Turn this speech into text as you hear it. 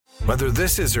Whether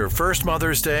this is her first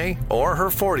Mother's Day or her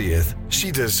 40th, she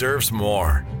deserves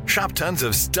more. Shop tons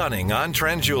of stunning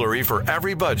on-trend jewelry for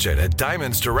every budget at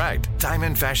Diamonds Direct.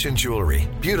 Diamond fashion jewelry,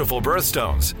 beautiful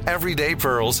birthstones, everyday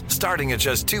pearls starting at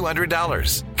just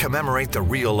 $200. Commemorate the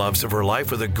real loves of her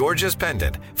life with a gorgeous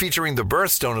pendant featuring the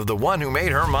birthstone of the one who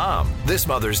made her mom. This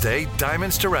Mother's Day,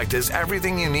 Diamonds Direct is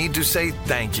everything you need to say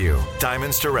thank you.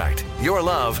 Diamonds Direct. Your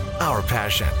love, our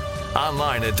passion.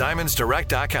 Online at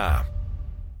diamondsdirect.com.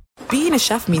 Being a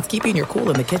chef means keeping your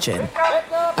cool in the kitchen.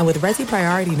 And with Resi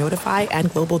Priority Notify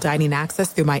and Global Dining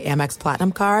Access through my Amex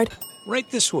Platinum card, right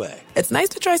this way. It's nice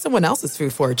to try someone else's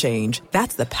food for a change.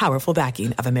 That's the powerful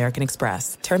backing of American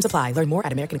Express. Terms apply. Learn more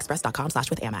at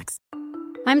americanexpress.com/withAmex.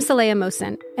 I'm Saleha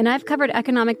Mohsen, and I've covered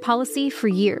economic policy for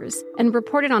years and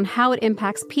reported on how it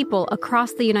impacts people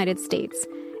across the United States.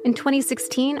 In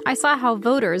 2016, I saw how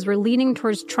voters were leaning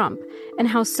towards Trump and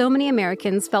how so many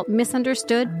Americans felt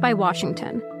misunderstood by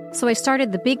Washington. So I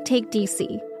started The Big Take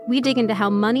DC. We dig into how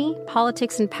money,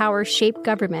 politics, and power shape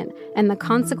government and the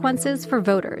consequences for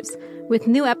voters. With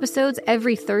new episodes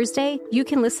every Thursday, you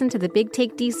can listen to The Big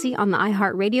Take DC on the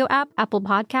iHeartRadio app, Apple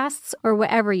Podcasts, or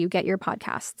wherever you get your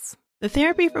podcasts. The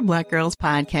Therapy for Black Girls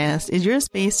podcast is your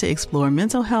space to explore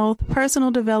mental health,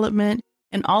 personal development,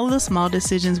 and all of the small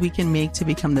decisions we can make to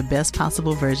become the best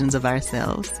possible versions of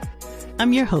ourselves.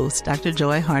 I'm your host, Dr.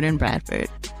 Joy Harden Bradford,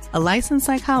 a licensed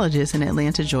psychologist in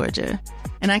Atlanta, Georgia,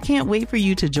 and I can't wait for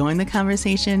you to join the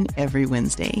conversation every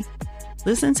Wednesday.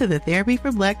 Listen to the Therapy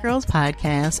for Black Girls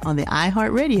podcast on the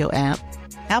iHeartRadio app,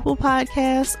 Apple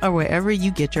Podcasts, or wherever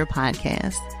you get your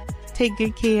podcasts. Take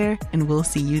good care, and we'll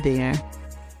see you there.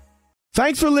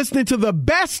 Thanks for listening to the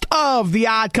best of the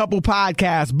Odd Couple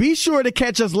podcast. Be sure to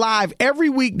catch us live every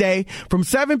weekday from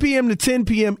 7 p.m. to 10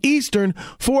 p.m. Eastern,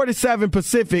 4 to 7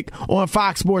 Pacific on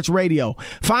Fox Sports Radio.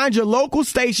 Find your local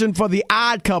station for the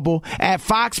Odd Couple at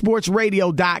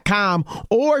foxsportsradio.com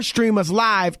or stream us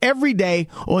live every day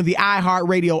on the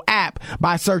iHeartRadio app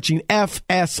by searching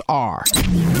FSR.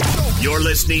 You're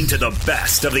listening to the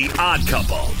best of the Odd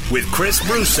Couple with Chris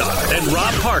Broussard and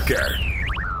Rob Parker.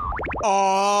 Oh,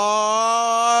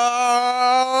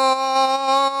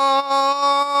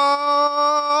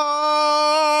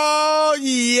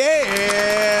 yeah.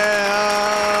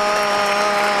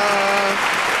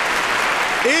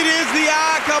 It is the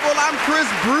Odd Couple. I'm Chris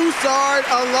Broussard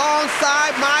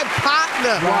alongside my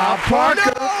partner, Rob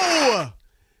Parker. No!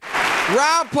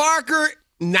 Rob Parker,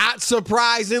 not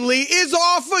surprisingly, is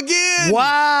off again.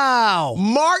 Wow.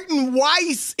 Martin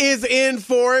Weiss is in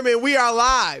for him, and we are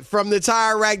live from the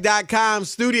TireRack.com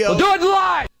studio. We'll do it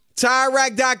live.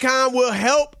 TireRack.com will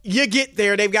help you get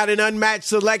there. They've got an unmatched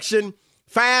selection,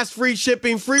 fast, free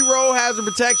shipping, free road hazard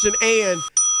protection, and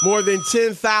more than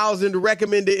 10,000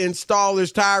 recommended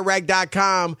installers.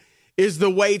 TireRack.com is the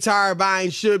way tire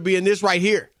buying should be, and this right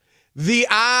here, The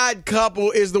Odd Couple,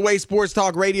 is the way sports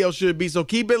talk radio should be. So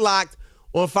keep it locked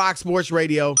on Fox Sports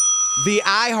Radio, the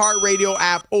iHeartRadio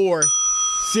app, or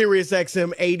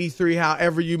SiriusXM 83,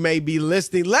 however you may be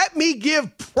listening. Let me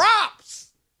give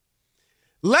props.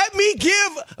 Let me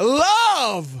give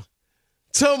love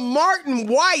to Martin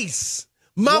Weiss.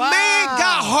 My man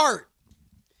got heart.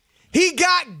 He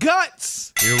got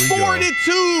guts,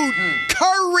 fortitude,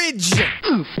 courage.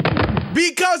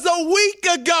 Because a week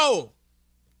ago,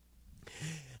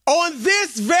 on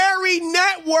this very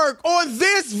network, on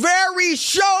this very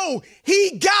show,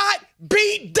 he got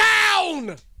beat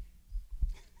down.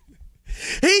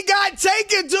 He got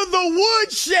taken to the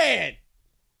woodshed.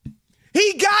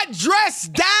 He got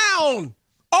dressed down.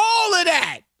 All of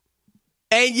that.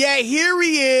 And yet here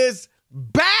he is,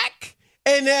 back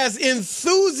and as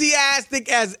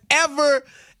enthusiastic as ever,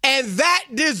 and that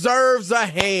deserves a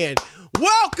hand.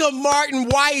 Welcome, Martin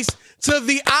Weiss, to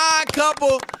the Odd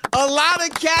Couple. A lot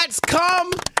of cats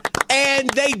come and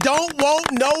they don't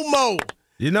want no more.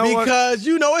 You know what? Because,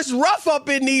 you know, it's rough up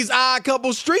in these Odd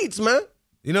Couple streets, man.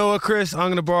 You know what, Chris? I'm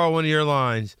going to borrow one of your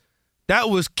lines. That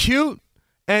was cute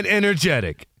and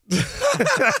energetic.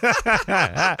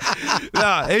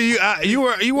 No, you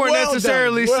weren't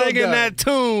necessarily singing that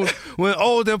tune when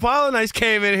Old Apollonice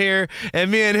came in here and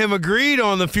me and him agreed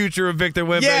on the future of Victor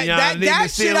Wembanyama. Yeah,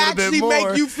 that should actually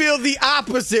make you feel the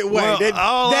opposite way. Well,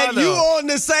 that you on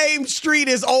the same street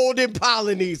as Old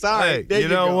Apollonice. All right, hey, you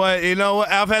know what?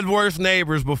 I've had worse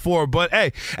neighbors before, but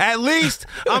hey, at least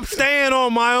I'm staying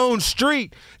on my own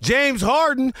street. James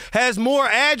Harden has more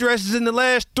addresses in the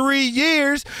last 3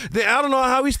 years. I don't know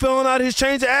how he's filling out his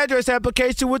change of address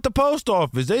application with the post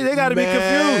office. They got to be confused.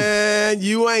 Man,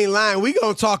 you ain't lying. We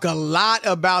going to talk a lot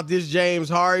about this James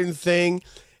Harden thing.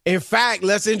 In fact,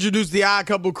 let's introduce the Odd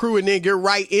Couple crew and then get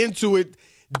right into it.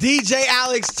 DJ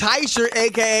Alex Teicher,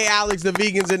 a.k.a. Alex the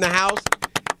Vegan's in the house.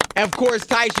 And, of course,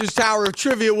 Teicher's Tower of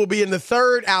Trivia will be in the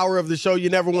third hour of the show. You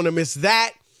never want to miss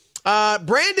that.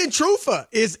 Brandon Trufa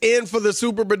is in for the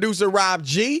super producer Rob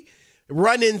G,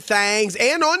 running things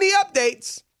and on the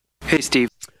updates. Hey, Steve.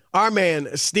 Our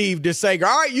man, Steve DeSager.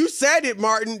 All right, you said it,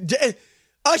 Martin.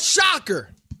 A shocker.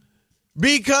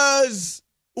 Because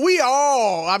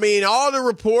all the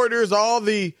reporters, all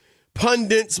the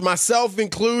pundits, myself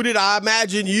included, I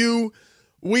imagine you,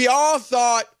 we all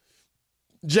thought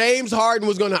James Harden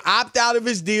was going to opt out of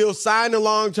his deal, sign a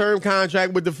long-term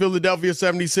contract with the Philadelphia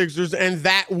 76ers, and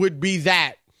that would be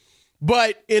that.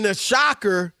 But in a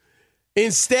shocker,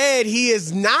 instead, he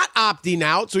is not opting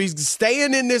out, so he's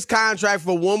staying in this contract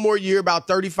for one more year, about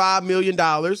 $35 million.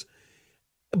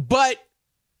 But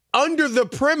under the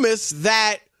premise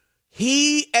that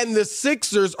he and the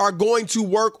Sixers are going to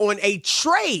work on a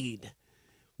trade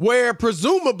where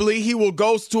presumably he will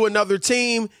go to another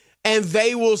team and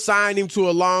they will sign him to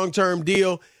a long-term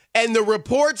deal. And the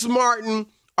reports, Martin,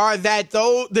 are that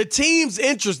though the team's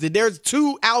interested, there's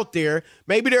two out there.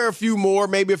 Maybe there are a few more.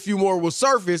 Maybe a few more will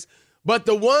surface. But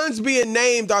the ones being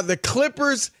named are the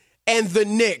Clippers and the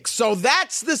Knicks. So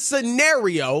that's the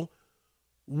scenario.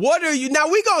 What are you? Now,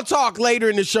 we're going to talk later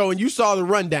in the show, and you saw the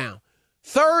rundown.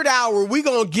 Third hour, we're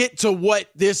going to get to what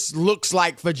this looks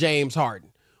like for James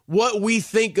Harden, what we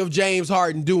think of James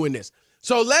Harden doing this.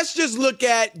 So let's just look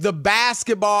at the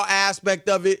basketball aspect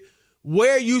of it,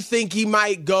 where you think he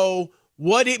might go,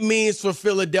 what it means for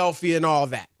Philadelphia and all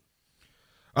that.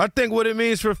 I think what it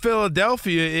means for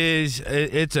Philadelphia is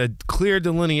it's a clear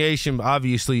delineation.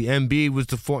 Obviously, Embiid was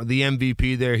the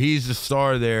MVP there. He's the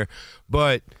star there.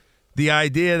 But the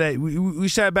idea that we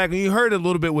sat back and you heard a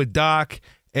little bit with Doc,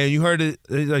 and you heard it,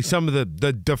 like some of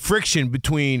the friction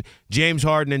between James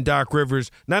Harden and Doc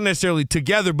Rivers, not necessarily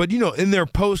together, but, in their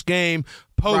post-season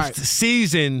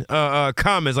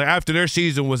comments, like after their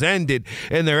season was ended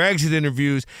and their exit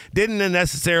interviews, didn't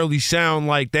necessarily sound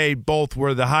like they both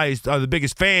were the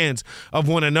biggest fans of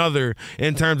one another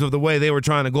in terms of the way they were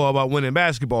trying to go about winning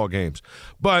basketball games.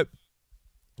 But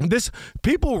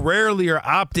people rarely are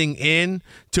opting in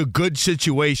to good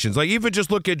situations. Like, even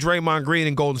just look at Draymond Green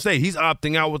in Golden State. He's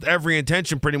opting out with every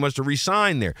intention pretty much to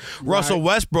re-sign there. Right. Russell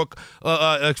Westbrook,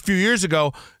 a few years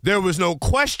ago, there was no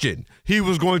question he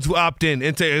was going to opt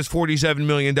into his $47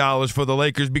 million for the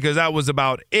Lakers because that was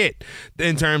about it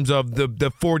in terms of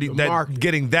the 40 that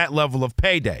getting that level of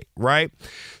payday, right?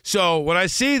 So when I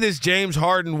see this James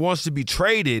Harden wants to be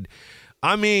traded,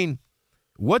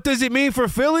 what does it mean for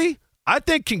Philly? I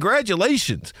think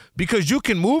congratulations, because you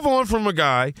can move on from a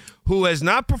guy who has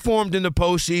not performed in the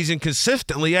postseason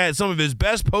consistently, had some of his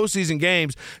best postseason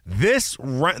games this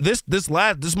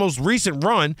most recent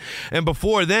run, and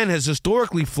before then has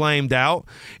historically flamed out.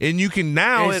 And you can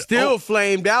now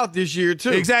flamed out this year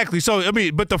too. Exactly. So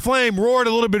but the flame roared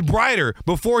a little bit brighter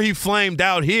before he flamed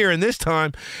out here, and this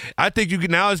time I think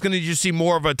now it's going to just see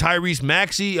more of a Tyrese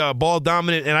Maxey ball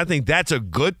dominant, and I think that's a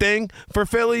good thing for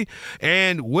Philly.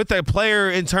 And with a player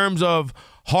in terms of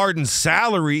Harden's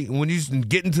salary, when you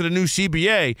get into the new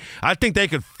CBA, I think they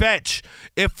could fetch,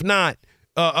 if not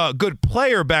a good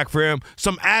player back for him,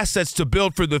 some assets to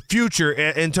build for the future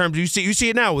in terms of, you see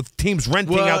it now with teams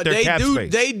renting out their cap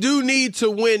space. They do need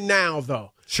to win now,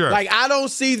 though. Sure. Like, I don't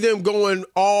see them going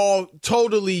all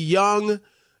totally young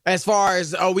as far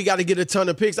as, we got to get a ton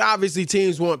of picks. Obviously,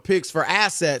 teams want picks for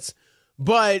assets.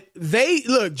 But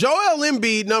Joel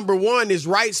Embiid, number one, is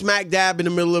right smack dab in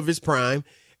the middle of his prime.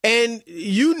 And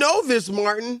you know this,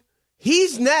 Martin.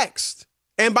 He's next.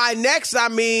 And by next, I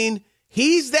mean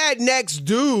he's that next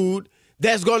dude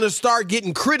that's going to start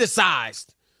getting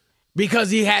criticized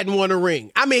because he hadn't won a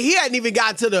ring. I mean, he hadn't even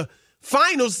gotten to the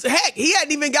finals. Heck, he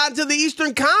hadn't even gotten to the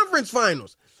Eastern Conference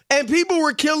Finals. And people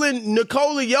were killing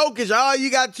Nikola Jokic. Oh, you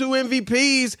got 2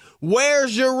 MVPs.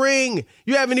 Where's your ring?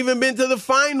 You haven't even been to the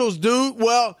finals, dude.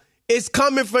 Well, it's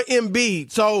coming for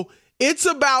Embiid. So it's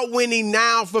about winning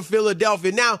now for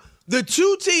Philadelphia. Now, the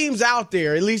two teams out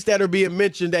there, at least that are being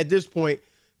mentioned at this point,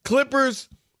 Clippers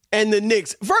and the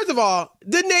Knicks. First of all,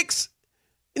 the Knicks,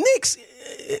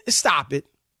 stop it.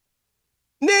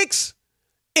 Knicks,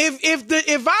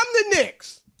 if I'm the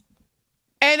Knicks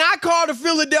and I call the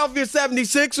Philadelphia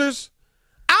 76ers,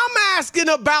 I'm asking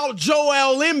about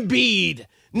Joel Embiid,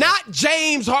 not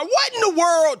James Harden. What in the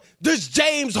world does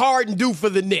James Harden do for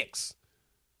the Knicks?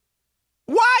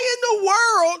 Why in the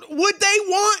world would they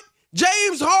want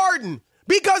James Harden?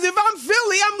 Because if I'm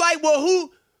Philly, I'm like, well,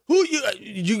 who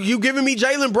you giving me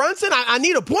Jalen Brunson? I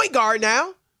need a point guard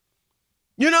now.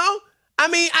 You know? I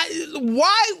mean,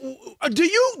 why do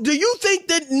you think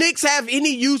that Knicks have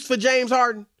any use for James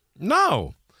Harden?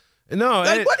 No. No,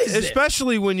 Like, what is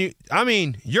especially when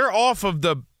you're off of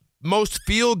the most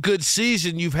feel-good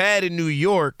season you've had in New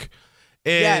York.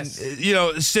 And,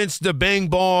 since the Bing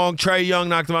Bong, Trae Young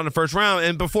knocked him out in the first round.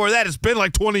 And before that, it's been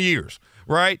like 20 years.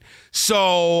 Right?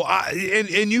 So,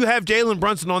 and you have Jalen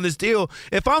Brunson on this deal.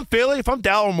 If I'm Philly, if I'm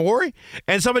Daryl Morey,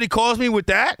 and somebody calls me with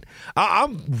that,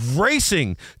 I'm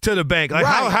racing to the bank. Like,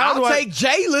 right. how do I'll take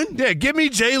Jalen. Yeah, give me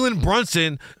Jalen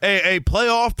Brunson, a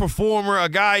playoff performer, a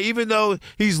guy, even though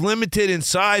he's limited in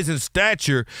size and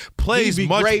stature, plays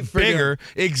much bigger.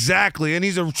 Exactly. And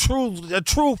he's a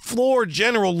true floor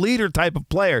general leader type of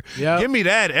player. Yep. Give me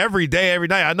that every day, every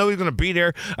night. I know he's going to be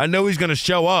there. I know he's going to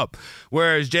show up.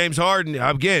 Whereas James Harden,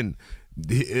 again,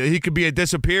 he could be a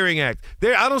disappearing act.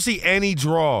 I don't see any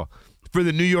draw for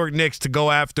the New York Knicks to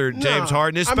go after James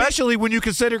Harden, especially when you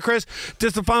consider, Chris,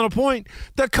 just the final point,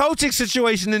 the coaching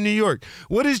situation in New York.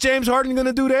 What is James Harden going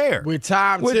to do there? With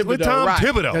Tom Thibodeau. With Tom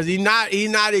Thibodeau. Because he's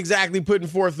not exactly putting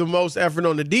forth the most effort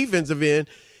on the defensive end.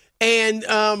 And,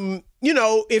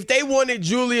 if they wanted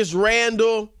Julius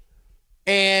Randle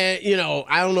and,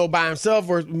 I don't know, by himself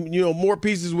or, more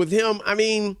pieces with him,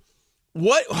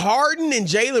 what Harden and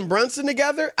Jalen Brunson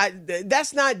together,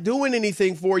 that's not doing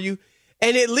anything for you.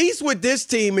 And at least with this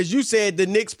team, as you said, the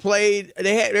Knicks played,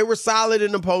 they were solid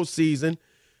in the postseason.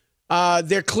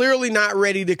 They're clearly not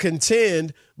ready to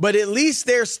contend, but at least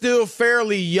they're still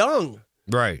fairly young.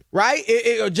 Right. Right?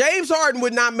 James Harden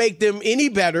would not make them any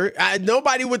better.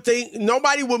 Nobody would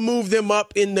move them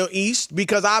up in the East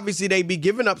because obviously they'd be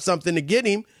giving up something to get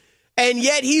him. And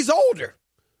yet he's older.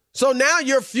 So now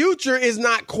your future is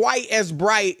not quite as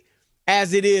bright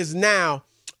as it is now.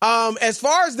 As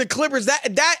far as the Clippers,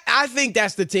 that I think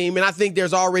that's the team, and I think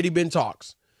there's already been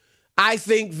talks. I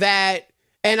think that,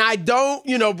 and I don't,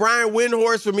 Brian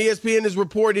Windhorst from ESPN is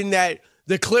reporting that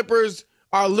the Clippers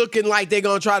are looking like they're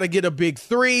going to try to get a big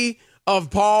three of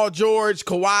Paul George,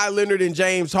 Kawhi Leonard, and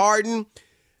James Harden.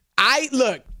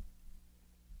 Harden,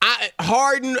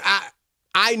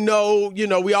 I know,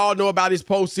 we all know about his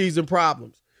postseason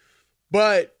problems.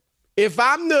 But if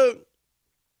I'm the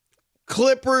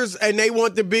Clippers and they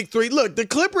want the big three, look, the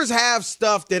Clippers have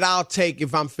stuff that I'll take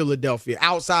if I'm Philadelphia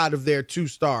outside of their 2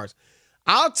 stars.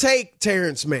 I'll take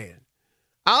Terrence Mann.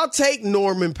 I'll take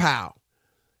Norman Powell.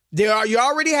 You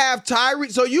already have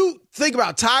Tyrese. So you think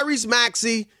about Tyrese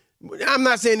Maxey. I'm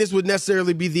not saying this would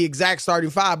necessarily be the exact starting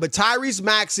 5, but Tyrese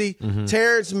Maxey,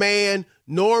 Terrence Mann,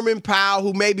 Norman Powell,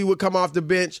 who maybe would come off the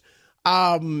bench,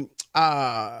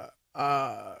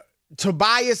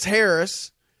 Tobias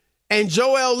Harris, and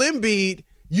Joel Embiid.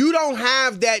 You don't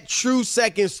have that true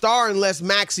second star unless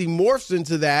Maxey morphs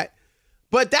into that.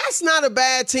 But that's not a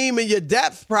bad team, and your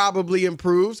depth probably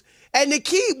improves. And the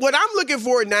key, what I'm looking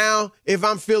for now, if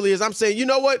I'm Philly, is I'm saying, you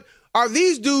know what? Are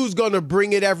these dudes going to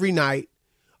bring it every night?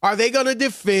 Are they going to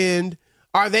defend?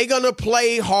 Are they going to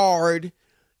play hard?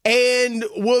 And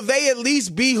will they at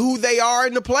least be who they are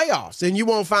in the playoffs? And you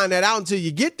won't find that out until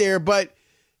you get there. But,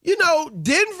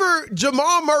 Denver,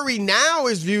 Jamal Murray now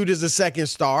is viewed as a second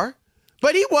star.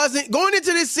 But he wasn't. Going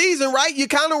into this season, right, you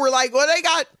kind of were like, well, they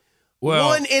got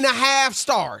 1.5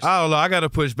 stars. I don't know. I got to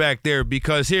push back there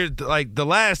because here, like the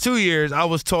last 2 years, I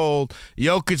was told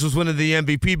Jokic was winning the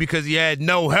MVP because he had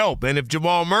no help. And if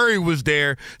Jamal Murray was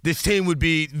there, this team would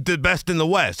be the best in the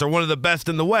West or one of the best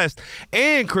in the West.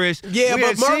 And, Chris,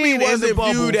 but Murray wasn't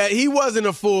viewed as, he wasn't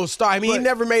a full star. He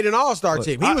never made an all-star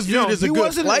team. He was viewed as a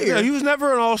good player. He was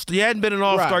never an all-star. He hadn't been an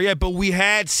all-star yet, but we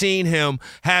had seen him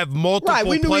have multiple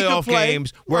playoff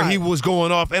games where he was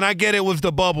going off. And I get it was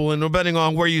the bubble, and depending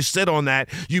on where you sit on that,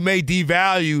 you may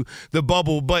devalue the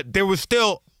bubble, but there was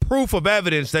still proof of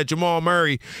evidence that Jamal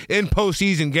Murray in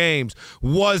postseason games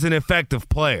was an effective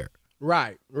player.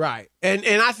 Right. And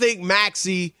I think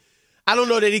Maxey, I don't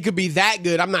know that he could be that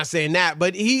good. I'm not saying that,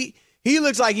 but he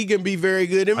looks like he can be very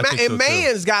good. And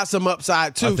Mann's got some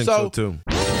upside too. I think so too.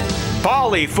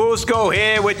 Paulie Fusco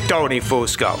here with Tony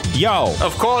Fusco. Yo.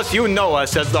 Of course, you know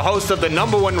us as the host of the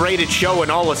 #1 rated show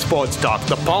in all of sports talk,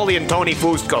 the Paulie and Tony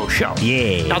Fusco Show.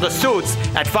 Yeah. Now, the suits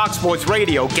at Fox Sports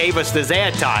Radio gave us this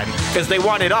airtime because they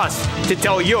wanted us to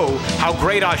tell you how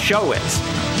great our show is.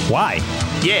 Why?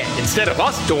 Yeah, instead of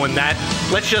us doing that,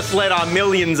 let's just let our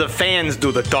millions of fans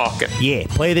do the talking. Yeah,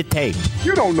 play the tape.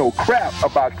 You don't know crap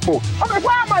about sports.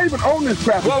 Why am I even on this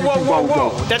crap? Whoa.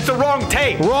 That's the wrong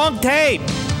tape. Wrong tape.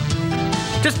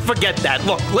 Just forget that.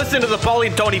 Look, listen to the Paulie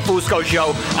and Tony Fusco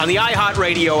Show on the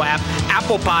iHeartRadio app,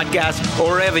 Apple Podcasts,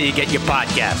 or wherever you get your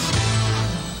podcasts.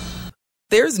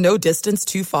 There's no distance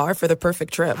too far for the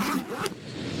perfect trip.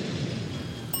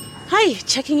 Hi,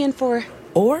 checking in for...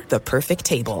 Or the perfect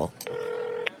table.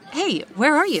 Hey,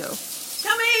 where are you?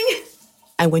 Coming!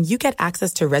 And when you get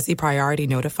access to Resi Priority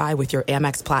Notify with your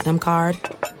Amex Platinum card...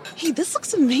 Hey, this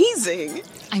looks amazing.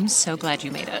 I'm so glad you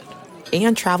made it.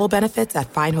 And travel benefits at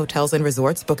fine hotels and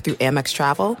resorts booked through Amex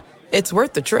Travel, it's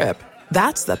worth the trip.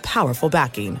 That's the powerful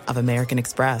backing of American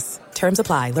Express. Terms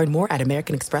apply. Learn more at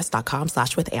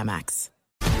americanexpress.com/withAmex.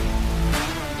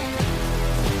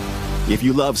 If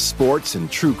you love sports and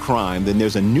true crime, then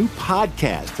there's a new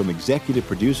podcast from executive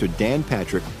producer Dan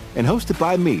Patrick and hosted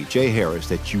by me, Jay Harris,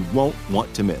 that you won't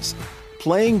want to miss.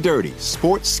 Playing Dirty: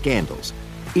 Sports Scandals.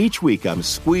 Each week, I'm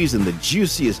squeezing the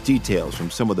juiciest details from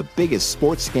some of the biggest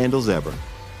sports scandals ever.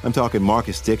 I'm talking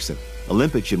Marcus Dixon,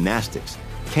 Olympic gymnastics,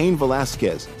 Cain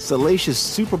Velasquez, salacious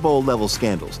Super Bowl-level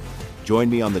scandals. Join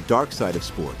me on the dark side of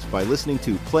sports by listening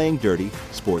to Playing Dirty: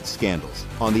 Sports Scandals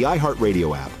on the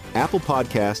iHeartRadio app, Apple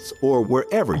Podcasts, or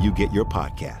wherever you get your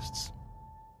podcasts.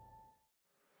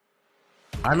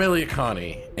 I'm Elliot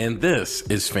Connie, and this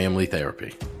is Family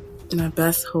Therapy. My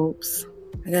best hopes,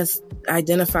 I guess,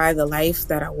 identify the life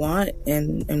that I want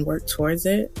and work towards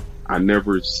it. I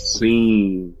never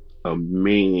seen a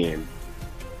man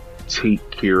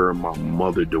take care of my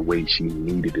mother the way she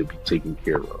needed to be taken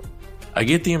care of. I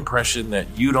get the impression that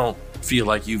you don't feel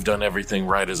like you've done everything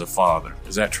right as a father.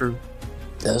 Is that true?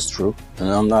 That's true, and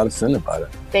I'm not offended by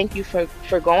that. Thank you for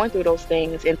going through those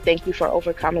things, and thank you for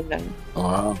overcoming them.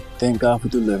 Wow. Thank God for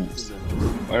deliverance.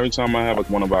 Every time I have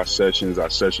one of our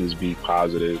sessions be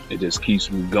positive. It just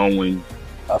keeps me going.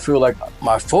 I feel like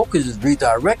my focus is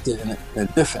redirected in a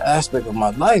different aspect of my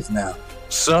life now.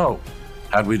 So,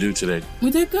 how'd we do today?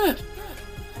 We did good.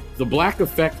 The Black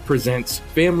Effect presents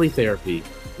Family Therapy.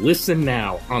 Listen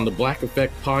now on the Black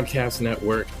Effect Podcast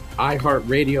Network,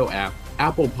 iHeartRadio app,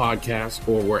 Apple Podcasts,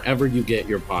 or wherever you get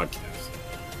your podcasts.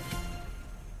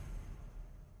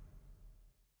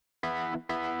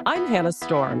 I'm Hannah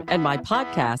Storm, and my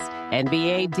podcast,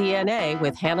 NBA DNA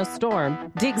with Hannah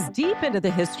Storm, digs deep into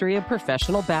the history of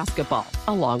professional basketball,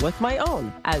 along with my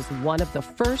own, as one of the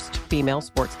first female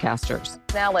sportscasters.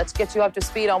 Now let's get you up to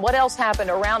speed on what else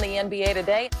happened around the NBA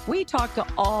today. We talked to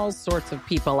all sorts of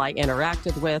people I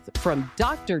interacted with, from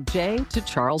Dr. J to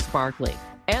Charles Barkley,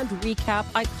 and recap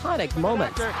iconic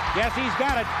moments. Yes, he's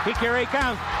got it. Here he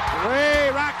comes. Way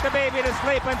rock the baby to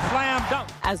sleep and slam dunk.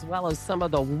 As well as some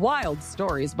of the wild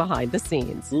stories behind the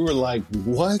scenes. We were like,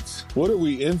 what? What are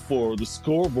we in for? The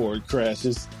scoreboard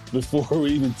crashes before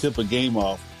we even tip a game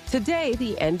off. Today,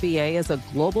 the NBA is a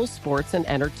global sports and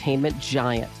entertainment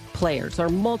giant. Players are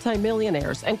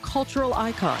multimillionaires and cultural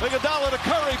icons. Iguodala to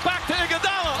Curry, back to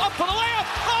Iguodala, up for the layup.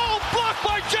 Oh, blocked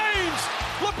by James.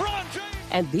 LeBron James.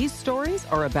 And these stories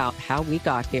are about how we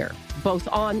got here, both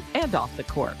on and off the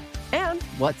court. And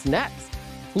what's next?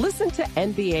 Listen to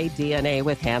NBA DNA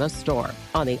with Hannah Storm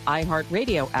on the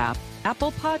iHeartRadio app,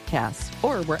 Apple Podcasts,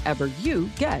 or wherever you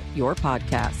get your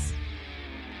podcasts.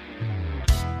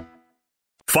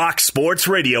 Fox Sports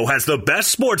Radio has the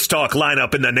best sports talk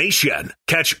lineup in the nation.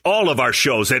 Catch all of our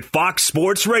shows at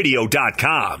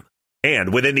foxsportsradio.com.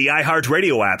 And within the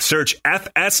iHeartRadio app, search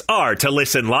FSR to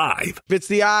listen live. It's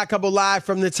the Odd Couple live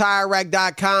from the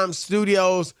TireRack.com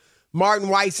studios. Martin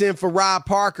Weiss in for Rob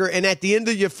Parker. And at the end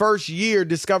of your first year,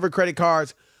 Discover Credit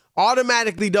Cards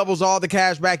automatically doubles all the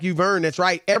cash back you've earned. That's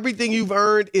right. Everything you've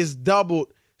earned is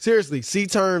doubled. Seriously, see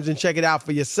terms and check it out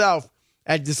for yourself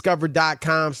at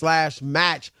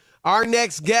discover.com/match. Our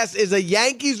next guest is a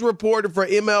Yankees reporter for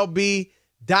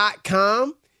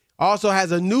MLB.com. Also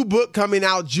has a new book coming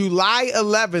out July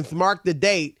 11th. Mark the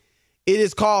date. It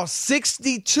is called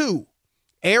 62,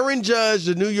 Aaron Judge,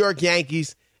 the New York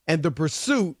Yankees, and the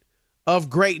Pursuit of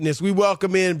Greatness. We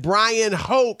welcome in Brian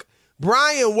Hoke.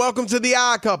 Brian, welcome to the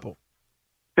Odd Couple.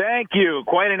 Thank you.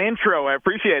 Quite an intro. I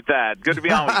appreciate that. Good to be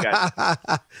on with you guys.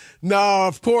 No,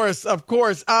 of course.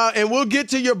 And we'll get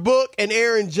to your book and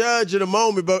Aaron Judge in a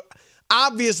moment, but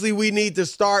obviously we need to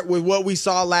start with what we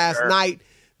saw last night.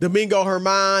 Domingo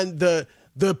Germán, the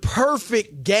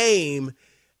perfect game.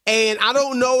 And I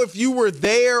don't know if you were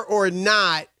there or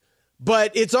not,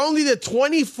 but it's only the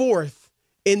 24th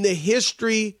in the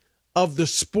history of the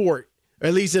sport, or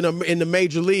at least in the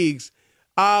major leagues.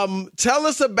 Tell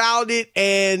us about it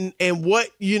and what,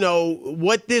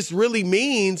 what this really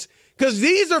means, because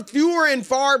these are fewer and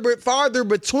farther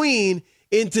between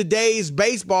in today's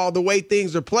baseball, the way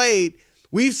things are played.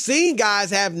 We've seen guys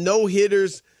have no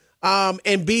hitters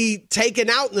and be taken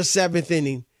out in the seventh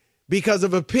inning because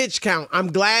of a pitch count.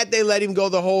 I'm glad they let him go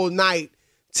the whole night.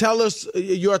 Tell us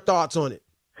your thoughts on it.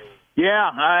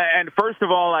 Yeah, and first of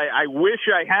all, I wish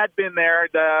I had been there.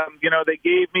 They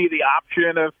gave me the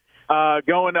option of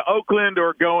going to Oakland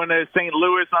or going to St.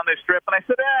 Louis on this trip. And I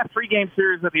said, 3-game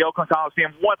series at the Oakland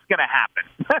Coliseum. What's going to happen?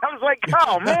 I was like,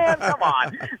 oh, man, come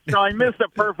on. So I missed a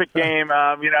perfect game.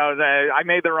 I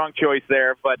made the wrong choice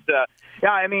there. But,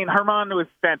 yeah, I mean, Germán was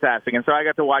fantastic. And so I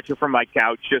got to watch it from my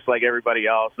couch just like everybody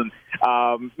else. And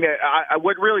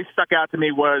what really stuck out to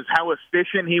me was how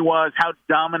efficient he was, how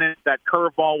dominant that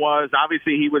curveball was.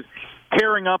 Obviously, he was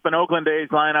tearing up an Oakland A's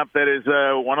lineup that is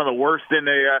one of the worst in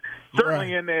the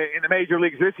certainly in the major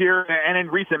leagues this year and in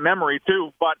recent memory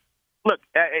too. But look,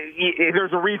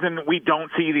 there's a reason we don't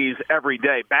see these every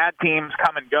day. Bad teams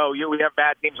come and go. We have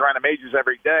bad teams around the majors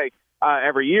every day,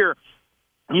 every year.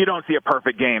 You don't see a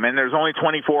perfect game, and there's only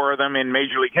 24 of them in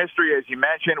Major League history, as you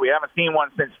mentioned. We haven't seen one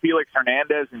since Felix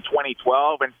Hernandez in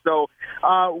 2012, and so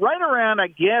right around, I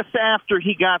guess, after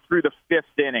he got through the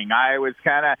 5th inning, I was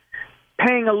kind of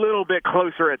paying a little bit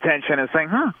closer attention and saying,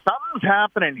 something's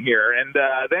happening here. And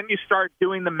then you start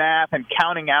doing the math and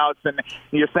counting outs, and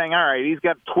you're saying, all right, he's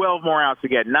got 12 more outs to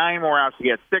get, 9 more outs to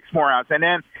get, 6 more outs. And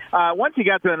then once he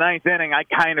got to the 9th inning, I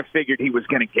kind of figured he was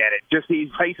going to get it. Just he's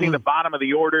facing the bottom of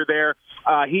the order there.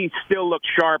 He still looked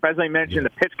sharp. As I mentioned,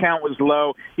 the pitch count was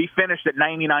low. He finished at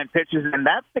 99 pitches, and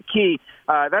that's the key.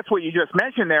 That's what you just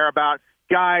mentioned there about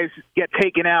guys get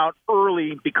taken out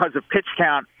early because of pitch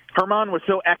count. Germán was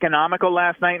so economical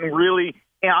last night and really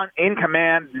in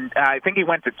command. I think he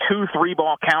went to 2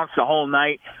 3-ball counts the whole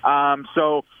night.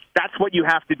 So that's what you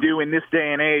have to do in this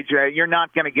day and age. You're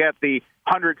not going to get the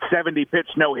 170-pitch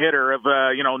no-hitter of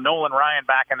Nolan Ryan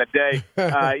back in the day.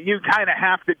 You kind of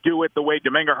have to do it the way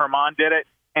Domingo Germán did it,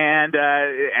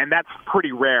 and that's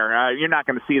pretty rare. You're not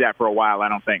going to see that for a while, I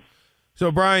don't think. So,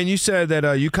 Brian, you said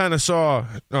that you kind of saw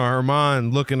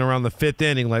Germán looking around the 5th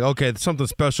inning like, okay, something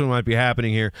special might be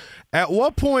happening here. At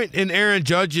what point in Aaron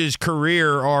Judge's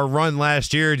career or run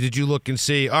last year did you look and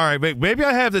see, all right, maybe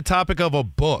I have the topic of a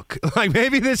book. Like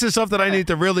maybe this is something I need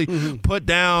to really put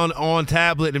down on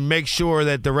tablet and make sure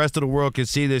that the rest of the world can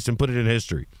see this and put it in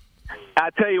history? I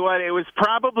tell you what, it was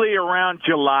probably around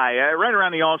July, right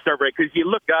around the All-Star break, because you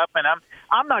look up, and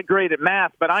I'm not great at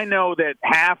math, but I know that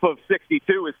half of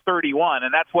 62 is 31,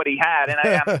 and that's what he had. And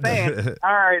I'm saying,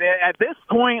 all right, at this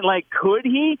point, like, could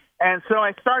he? And so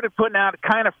I started putting out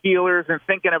kind of feelers and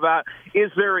thinking about,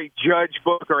 is there a Judge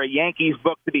book or a Yankees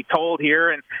book to be told here?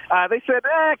 And they said,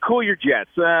 cool your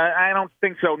jets. I don't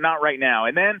think so, not right now.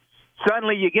 And then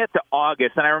suddenly you get to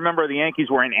August, and I remember the Yankees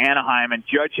were in Anaheim, and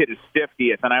Judge hit his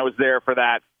 50th, and I was there for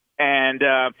that. And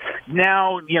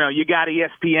now, you got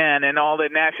ESPN, and all the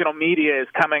national media is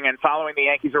coming and following the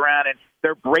Yankees around, and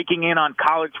they're breaking in on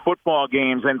college football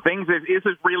games, and things. This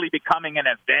is really becoming an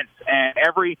event. And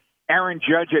every Aaron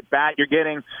Judge at bat, you're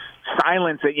getting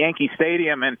silence at Yankee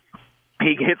Stadium, and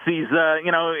he hits these,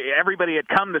 everybody had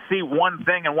come to see one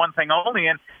thing and one thing only.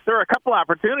 And there are a couple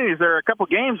opportunities. There are a couple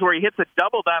games where he hits a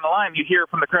double down the line. You hear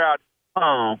from the crowd,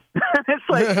 oh. It's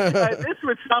like this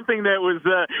was something that was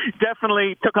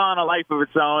definitely took on a life of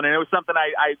its own. And it was something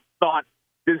I thought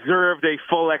deserved a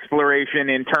full exploration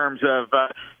in terms of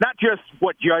not just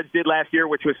what Judge did last year,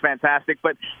 which was fantastic,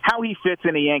 but how he fits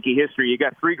into Yankee history. You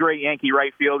got 3 great Yankee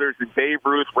right fielders, Babe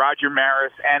Ruth, Roger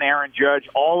Maris, and Aaron Judge,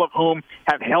 all of whom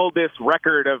have held this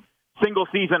record of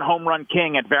single-season home run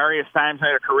king at various times in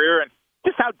their career, and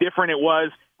just how different it was.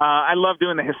 I love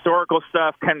doing the historical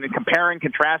stuff, kind of comparing,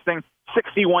 contrasting.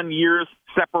 61 years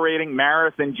separating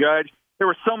Maris and Judge. There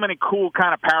were so many cool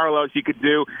kind of parallels you could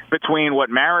do between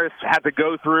what Maris had to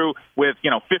go through with,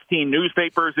 15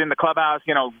 newspapers in the clubhouse,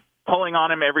 pulling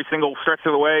on him every single stretch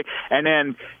of the way. And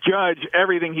then Judge,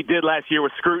 everything he did last year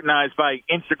was scrutinized by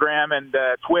Instagram and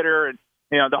Twitter and,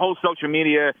 the whole social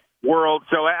media world.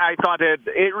 So I thought that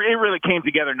it really came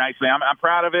together nicely. I'm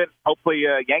proud of it. Hopefully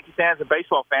Yankee fans and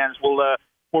baseball fans will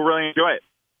really enjoy it.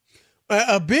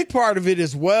 A big part of it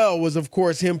as well was, of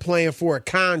course, him playing for a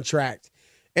contract.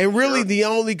 And really the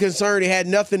only concern, it had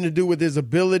nothing to do with his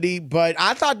ability. But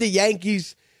I thought the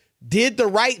Yankees did the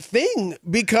right thing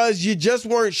because you just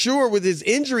weren't sure with his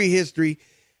injury history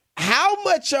how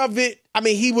much of it,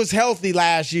 he was healthy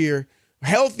last year,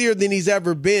 healthier than he's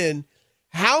ever been.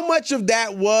 How much of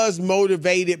that was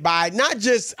motivated by not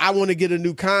just I want to get a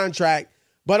new contract,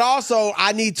 but also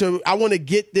I want to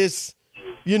get this,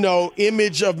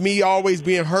 image of me always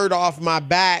being hurt off my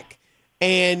back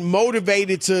and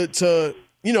motivated to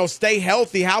stay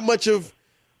healthy. How much of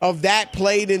that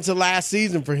played into last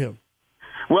season for him?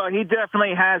 Well, he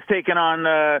definitely has taken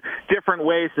on different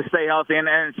ways to stay healthy.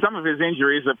 And some of his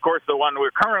injuries, of course, the one we're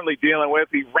currently dealing with,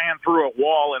 he ran through a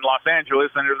wall in Los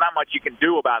Angeles, and there's not much you can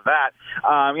do about that.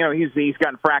 He's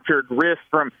gotten fractured wrist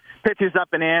from pitches up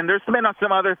and in. There's been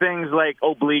some other things like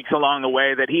obliques along the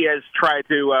way that he has tried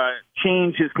to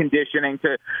change his conditioning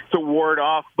to ward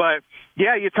off. But,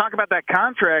 yeah, you talk about that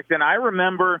contract, and I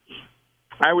remember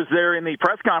I was there in the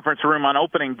press conference room on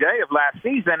opening day of last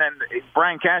season, and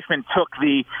Brian Cashman took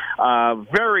the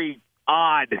very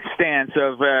odd stance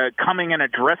of coming and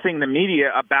addressing the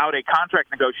media about a contract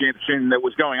negotiation that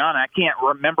was going on. I can't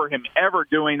remember him ever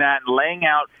doing that and laying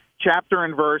out chapter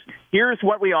and verse. Here's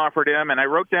what we offered him, and I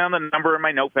wrote down the number in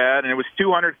my notepad, and it was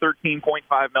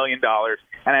 $213.5 million.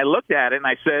 And I looked at it, and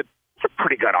I said, it's a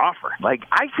pretty good offer. Like,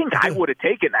 I think I would have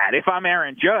taken that if I'm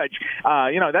Aaron Judge.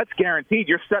 That's guaranteed.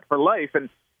 You're set for life. And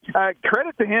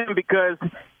credit to him because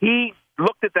he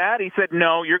looked at that. He said,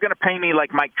 no, you're going to pay me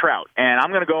like Mike Trout, and I'm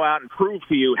going to go out and prove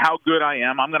to you how good I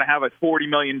am. I'm going to have a $40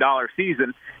 million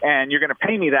season, and you're going to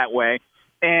pay me that way.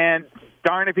 And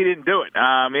darn if he didn't do it.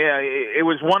 It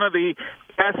was one of the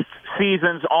best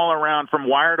seasons all around from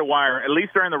wire to wire, at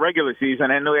least during the regular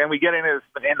season. And we get into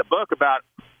this in the book about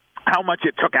how much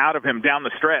it took out of him down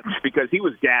the stretch because he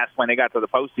was gassed when they got to the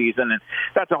postseason, and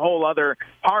that's a whole other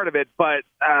part of it. But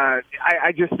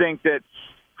I just think that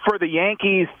for the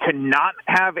Yankees to not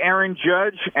have Aaron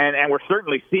Judge, and we're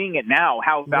certainly seeing it now,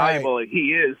 how valuable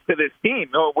he is to this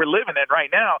team. We're living it right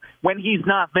now. When he's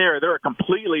not there, they're a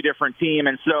completely different team.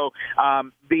 And so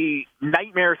the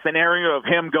nightmare scenario of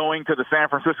him going to the San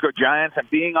Francisco Giants and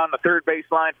being on the third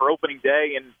baseline for opening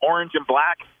day in orange and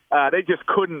black, they just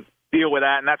couldn't deal with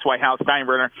that, and that's why Hal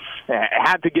Steinbrenner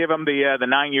had to give him the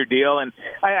 9-year deal. And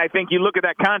I think you look at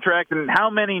that contract, and how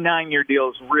many 9-year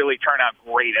deals really turn out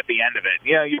great at the end of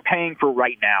it? You're paying for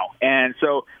right now. And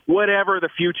so whatever the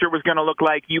future was going to look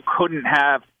like, you couldn't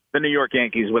have the New York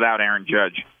Yankees without Aaron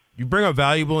Judge. You bring up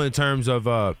valuable in terms of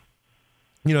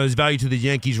his value to the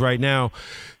Yankees right now.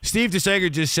 Steve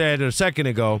DeSager just said a second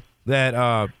ago that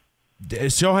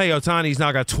Shohei Ohtani's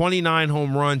now got 29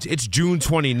 home runs. It's June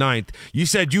 29th. You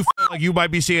said you felt like you might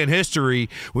be seeing history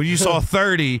when you saw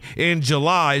 30 in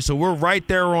July. So we're right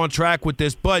there on track with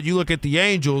this. But you look at the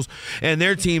Angels and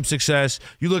their team success.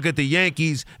 You look at the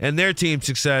Yankees and their team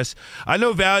success. I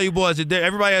know valuable as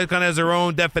everybody kind of has their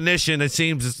own definition, it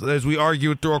seems, as we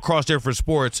argue through across different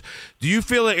sports. Do you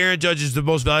feel that Aaron Judge is the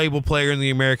most valuable player in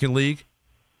the American League?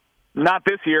 Not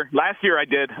this year. Last year I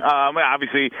did.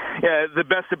 Obviously, the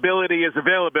best ability is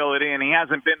availability, and he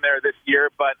hasn't been there this year.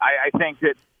 But I think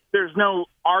that there's no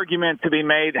argument to be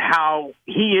made how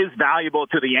he is valuable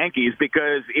to the Yankees,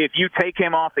 because if you take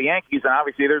him off the Yankees, and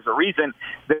obviously there's a reason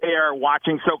they are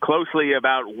watching so closely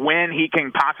about when he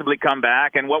can possibly come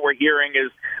back, and what we're hearing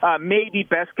is maybe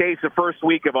best case the first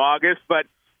week of August. But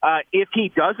if he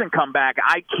doesn't come back,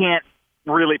 I can't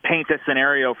really paint a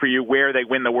scenario for you where they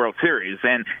win the World Series.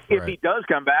 And if he does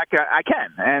come back, I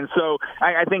can. And so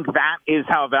I think that is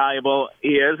how valuable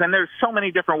he is. And there's so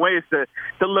many different ways to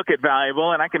look at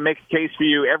valuable. And I can make a case for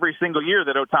you every single year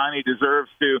that Ohtani deserves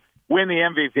to win the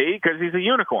MVP because he's a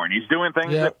unicorn. He's doing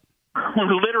things that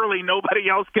literally nobody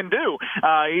else can do.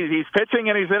 He's pitching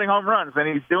and he's hitting home runs, and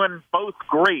he's doing both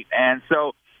great. And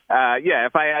so,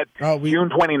 if I had June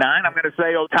 29, I'm going to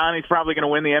say Ohtani's probably going to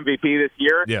win the MVP this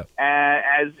year. Yeah.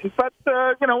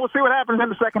 But we'll see what happens in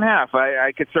the second half.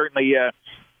 I could certainly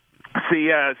see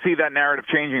that narrative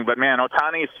changing. But, man,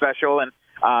 Ohtani is special. And,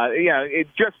 it's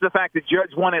just the fact that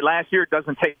Judge won it last year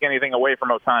doesn't take anything away from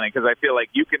Ohtani, because I feel like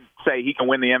you can say he can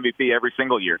win the MVP every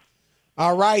single year.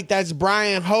 All right, that's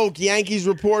Brian Hoke, Yankees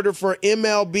reporter for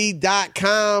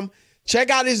MLB.com. Check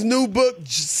out his new book,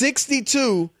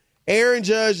 62, Aaron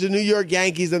Judge, the New York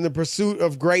Yankees, and the Pursuit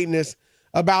of Greatness,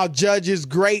 about Judge's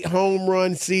great home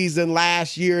run season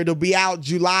last year. It'll be out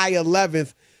July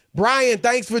 11th. Brian,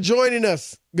 thanks for joining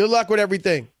us. Good luck with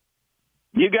everything.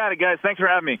 You got it, guys. Thanks for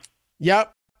having me.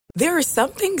 Yep. There are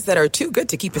some things that are too good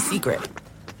to keep a secret.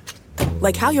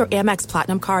 Like how your Amex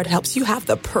Platinum card helps you have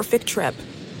the perfect trip.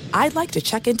 I'd like to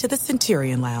check into the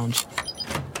Centurion Lounge.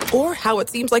 Or how it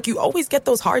seems like you always get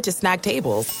those hard-to-snag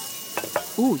tables.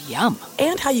 Ooh, yum.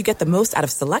 And how you get the most out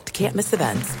of select can't-miss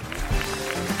events.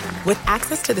 With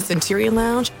access to the Centurion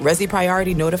Lounge, Resi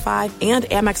Priority Notified, and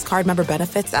Amex card member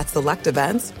benefits at select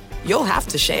events, you'll have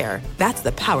to share. That's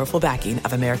the powerful backing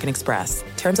of American Express.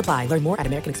 Terms apply. Learn more at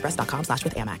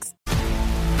americanexpress.com/withAmex.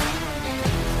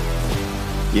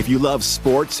 If you love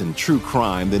sports and true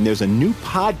crime, then there's a new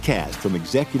podcast from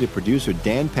executive producer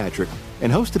Dan Patrick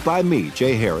and hosted by me,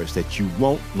 Jay Harris, that you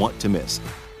won't want to miss.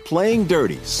 Playing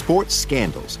Dirty: Sports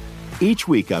Scandals. Each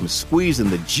week, I'm squeezing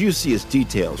the juiciest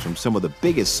details from some of the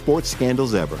biggest sports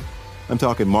scandals ever. I'm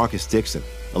talking Marcus Dixon,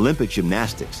 Olympic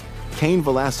gymnastics, Cain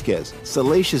Velasquez,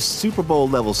 salacious Super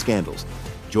Bowl-level scandals.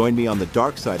 Join me on the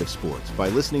dark side of sports by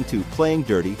listening to Playing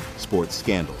Dirty Sports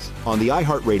Scandals on the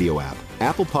iHeartRadio app,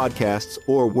 Apple Podcasts,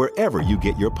 or wherever you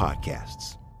get your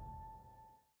podcasts.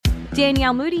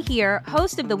 Danielle Moody here,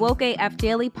 host of the Woke AF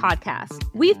Daily podcast.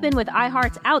 We've been with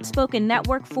iHeart's Outspoken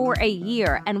Network for a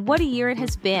year, and what a year it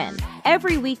has been.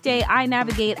 Every weekday, I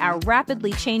navigate our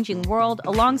rapidly changing world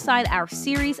alongside our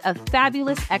series of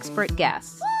fabulous expert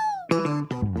guests.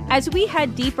 As we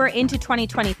head deeper into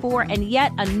 2024 and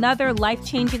yet another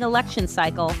life-changing election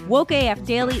cycle, Woke AF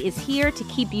Daily is here to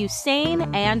keep you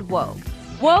sane and woke.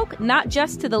 Woke not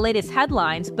just to the latest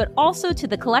headlines, but also to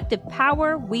the collective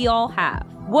power we all have.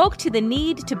 Woke to the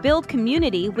need to build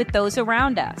community with those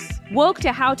around us. Woke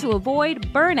to how to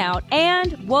avoid burnout,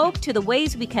 and woke to the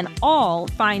ways we can all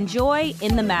find joy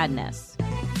in the madness.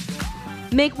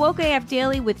 Make Woke AF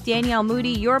Daily with Danielle Moody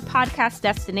your podcast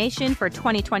destination for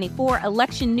 2024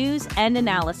 election news and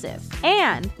analysis.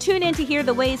 And tune in to hear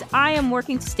the ways I am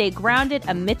working to stay grounded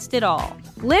amidst it all.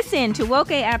 Listen to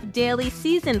Woke AF Daily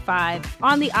Season 5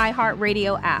 on the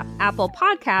iHeartRadio app, Apple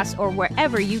Podcasts, or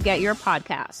wherever you get your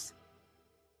podcasts.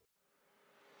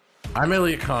 I'm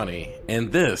Elliot Connie,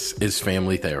 and this is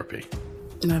Family Therapy.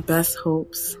 My best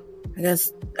hopes, I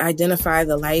guess, identify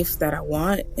the life that I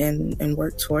want and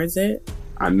work towards it.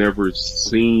 I never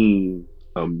seen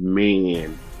a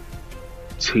man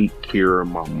take care of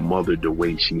my mother the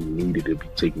way she needed to be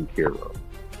taken care of.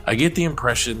 I get the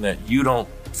impression that you don't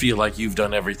feel like you've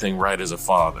done everything right as a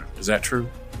father. Is that true?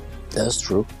 That's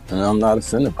true, and I'm not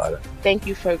offended by that. Thank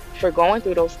you for going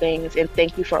through those things, and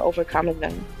thank you for overcoming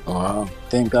them.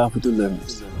 Thank God for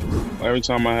deliverance. Every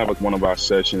time I have one of our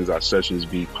sessions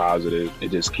be positive. It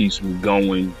just keeps me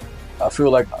going. I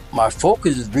feel like my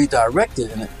focus is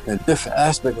redirected in a different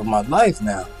aspect of my life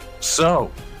now.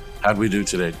 So, how'd we do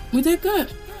today? We did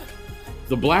good.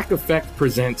 The Black Effect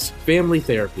presents Family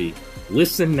Therapy.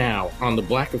 Listen now on the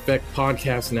Black Effect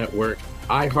Podcast Network,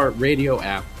 iHeartRadio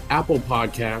app, Apple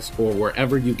Podcasts, or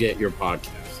wherever you get your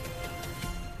podcasts.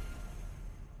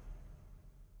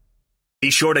 Be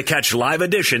sure to catch live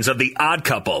editions of The Odd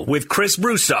Couple with Chris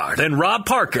Broussard and Rob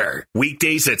Parker.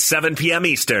 Weekdays at 7 p.m.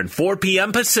 Eastern, 4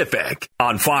 p.m. Pacific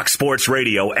on Fox Sports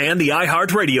Radio and the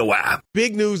iHeartRadio app.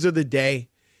 Big news of the day.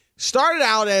 Started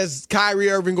out as Kyrie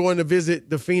Irving going to visit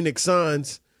the Phoenix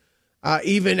Suns.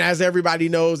 Even as everybody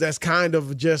knows, that's kind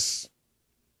of just,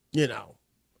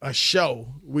 a show.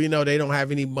 We know they don't have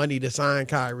any money to sign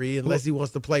Kyrie unless he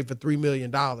wants to play for $3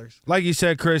 million. Like you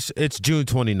said, Chris, it's June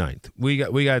 29th. We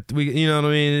got, you know what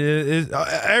I mean?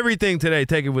 Everything today,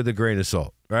 take it with a grain of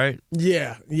salt, right?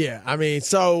 Yeah. I mean,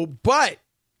 but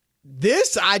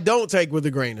this I don't take with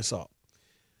a grain of salt.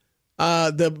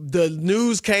 The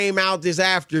news came out this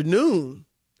afternoon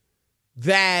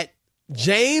that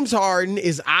James Harden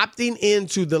is opting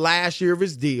into the last year of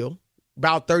his deal,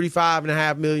 about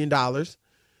 $35.5 million.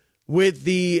 With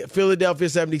the Philadelphia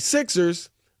 76ers,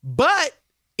 but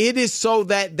it is so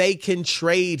that they can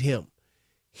trade him.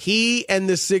 He and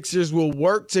the Sixers will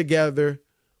work together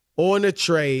on a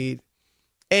trade.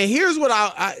 And here's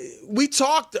what we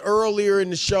talked earlier in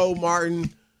the show, Martin,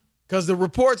 because the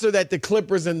reports are that the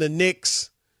Clippers and the Knicks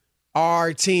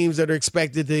are teams that are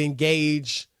expected to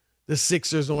engage the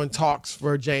Sixers on talks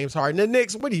for James Harden. The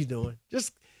Knicks, what are you doing?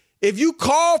 Just if you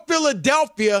call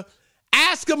Philadelphia,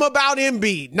 ask them about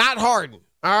Embiid, not Harden,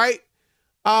 all right?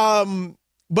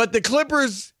 But the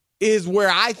Clippers is where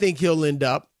I think he'll end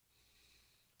up.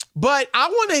 But I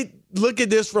want to look at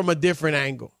this from a different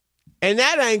angle, and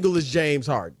that angle is James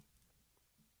Harden.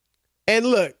 And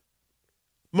look,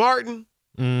 Martin,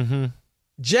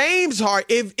 James Harden,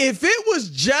 if it was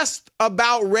just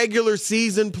about regular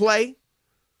season play,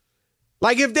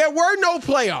 like if there were no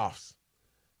playoffs,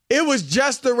 it was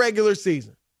just the regular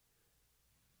season,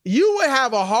 you would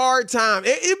have a hard time.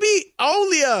 It'd be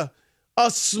only a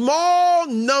small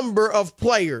number of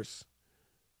players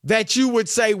that you would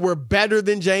say were better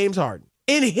than James Harden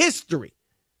in history.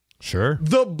 Sure.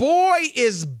 The boy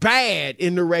is bad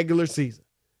in the regular season.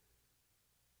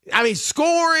 I mean,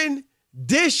 scoring,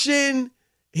 dishing,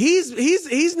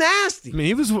 he's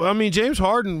nasty. James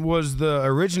Harden was the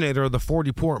originator of the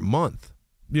 40-point month.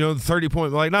 The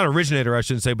 30-point, not originator, I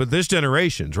shouldn't say, but this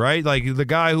generation's, right? Like the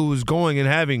guy who was going and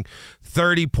having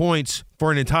 30 points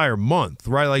for an entire month,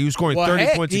 right? Like he was scoring 30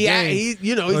 points a game.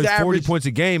 He's 40 points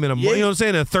a game in a month. You know what I'm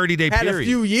saying? In a 30-day period. Had a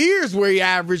few years where he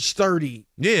averaged 30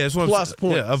 that's what plus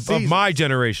points. Yeah, of my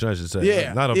generation, I should say.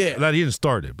 Yeah. Not he didn't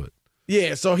start it, but.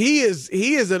 Yeah, so he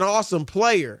is an awesome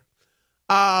player.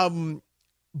 But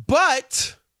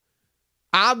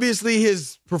obviously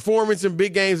his performance in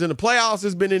big games in the playoffs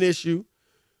has been an issue.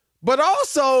 But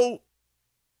also,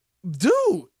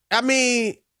 dude, I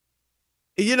mean,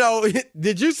 You know,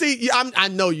 did you see? I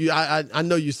know you. I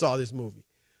know you saw this movie,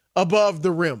 Above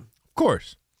the Rim. Of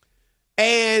course.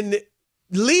 And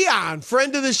Leon,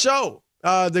 friend of the show,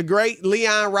 the great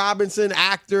Leon Robinson,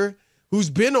 actor who's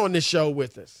been on the show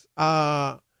with us.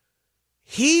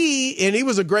 He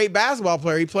was a great basketball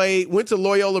player. He went to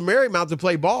Loyola Marymount to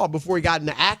play ball before he got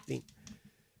into acting.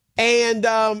 And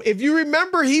if you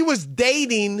remember, he was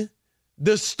dating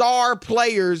the star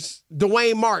players.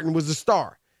 Dwayne Martin was the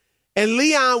star. And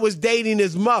Leon was dating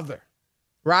his mother,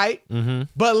 right? Mm-hmm.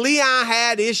 But Leon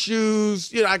had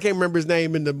issues. I can't remember his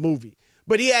name in the movie.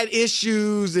 But he had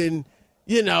issues, and,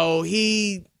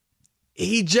 he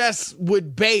just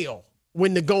would bail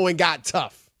when the going got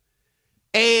tough.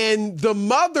 And the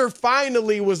mother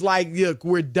finally was like, look,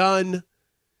 we're done.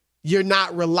 You're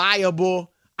not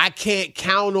reliable. I can't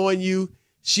count on you.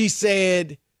 She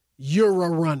said, you're a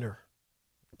runner.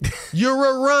 You're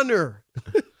a runner.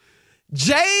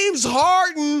 James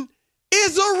Harden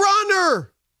is a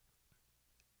runner.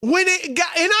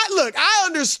 I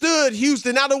understood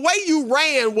Houston. Now, the way you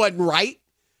ran wasn't right.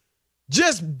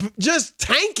 Just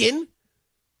tanking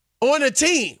on a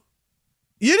team.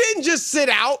 You didn't just sit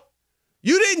out.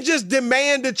 You didn't just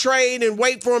demand a trade and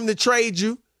wait for him to trade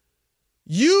you.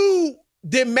 You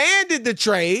demanded the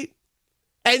trade,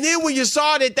 and then when you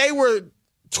saw that they were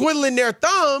twiddling their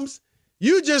thumbs,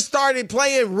 you just started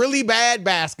playing really bad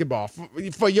basketball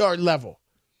for your level,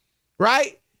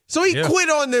 right? So he quit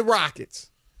on the Rockets.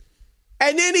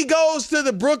 And then he goes to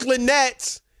the Brooklyn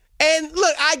Nets. And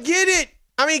look, I get it.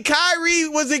 I mean, Kyrie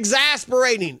was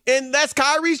exasperating, and that's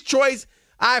Kyrie's choice.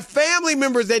 I have family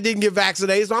members that didn't get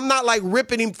vaccinated, so I'm not like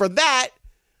ripping him for that.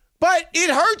 But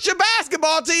it hurts your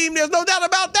basketball team. There's no doubt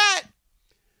about that.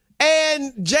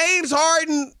 And James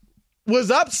Harden was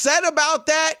upset about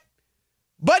that,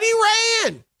 but he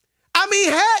ran. I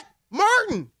mean, heck,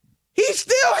 Martin, he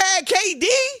still had KD.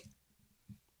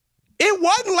 It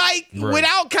wasn't like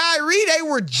without Kyrie, they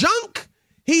were junk.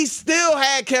 He still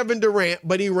had Kevin Durant,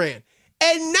 but he ran.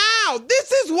 And now,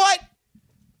 this is what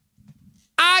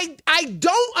I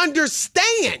don't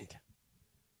understand.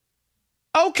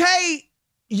 Okay,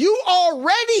 you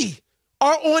already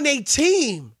are on a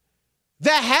team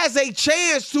that has a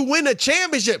chance to win a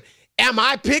championship. Am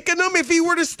I picking him if he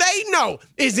were to stay? No.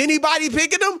 Is anybody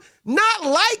picking him? Not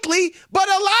likely, but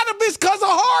a lot of it's because of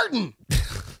Harden.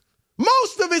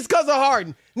 Most of it's because of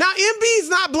Harden. Now, Embiid's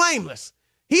not blameless.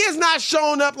 He has not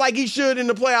shown up like he should in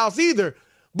the playoffs either.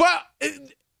 But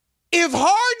if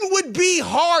Harden would be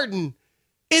Harden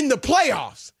in the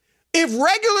playoffs, if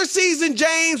regular season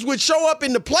James would show up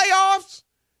in the playoffs,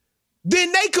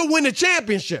 then they could win a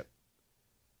championship.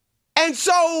 And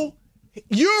so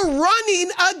you're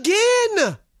running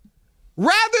again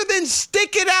rather than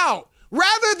stick it out,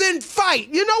 rather than fight.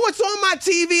 You know what's on my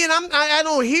TV, and I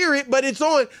don't hear it, but it's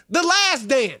on The Last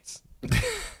Dance.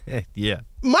 Yeah.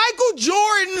 Michael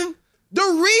Jordan,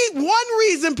 one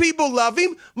reason people love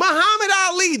him, Muhammad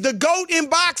Ali, the GOAT in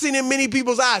boxing in many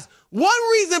people's eyes.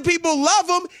 One reason people love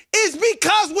him is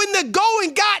because when the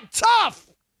going got tough,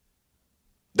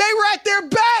 they were at their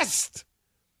best.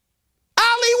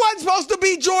 Ali wasn't supposed to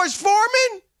be George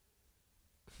Foreman,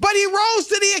 but he rose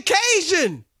to the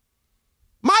occasion.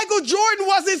 Michael Jordan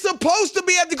wasn't supposed to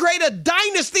be able to create a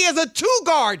dynasty as a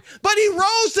two-guard, but he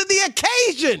rose to the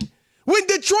occasion. When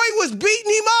Detroit was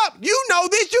beating him up, you know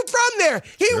this, you're from there.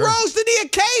 He rose to the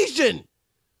occasion.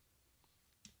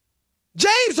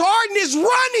 James Harden is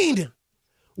running.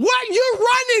 What? You're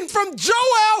running from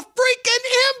Joel freaking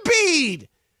Embiid.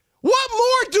 What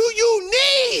more do you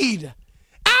need?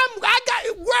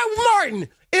 Martin,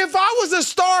 if I was a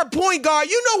star point guard,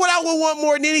 you know what I would want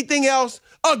more than anything else?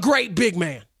 A great big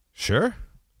man. Sure.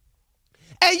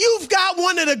 And you've got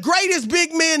one of the greatest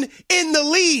big men in the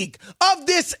league of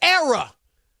this era.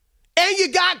 And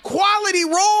you got quality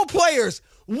role players.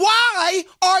 Why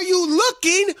are you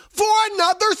looking for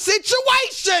another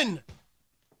situation?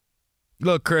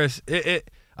 Look, Chris,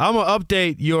 I'm going to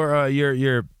update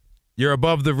your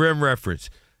above the rim reference.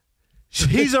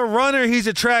 He's a runner. He's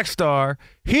a track star.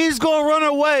 He's going to run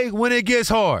away when it gets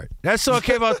hard. That song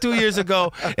came out 2 years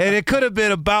ago, and it could have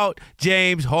been about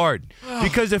James Harden.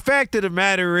 Because the fact of the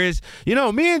matter is, me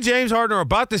and James Harden are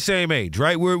about the same age,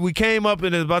 right? We came up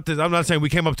in about this. I'm not saying we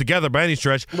came up together by any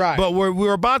stretch, right? But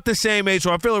we're about the same age,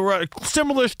 so I feel like we're at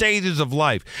similar stages of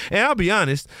life. And I'll be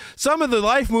honest, some of the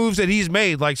life moves that he's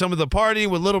made, like some of the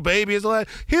partying with little babies,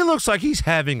 he looks like he's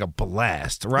having a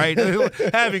blast, right?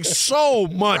 Having so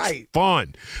much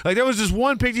fun. Like there was this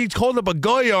one picture, he's holding up a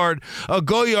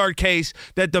Goyard case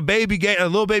that a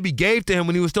little baby gave to him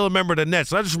when he was still a member of the Nets.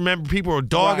 So I just remember people were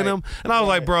dogging him, and I was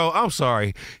like, bro, I'm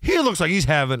sorry. He looks like he's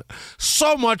having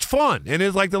so much fun, and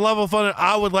it's like the level of fun that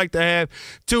I would like to have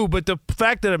too. But the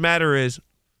fact of the matter is,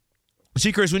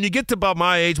 see, Chris, when you get to about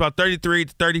my age, about 33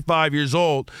 to 35 years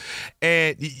old,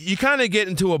 and you kind of get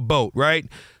into a boat, right?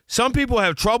 Some people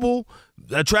have trouble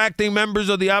attracting members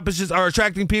of the opposites or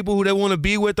attracting people who they want to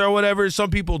be with or whatever. Some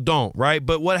people don't, right?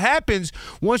 But what happens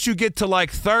once you get to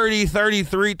like 30,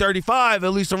 33, 35,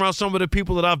 at least around some of the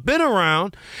people that I've been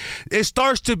around, it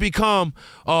starts to become,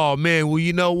 oh, man, well,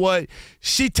 you know what?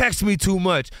 She texts me too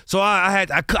much, so I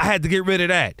had to get rid of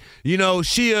that. You know,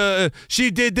 she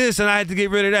did this, and I had to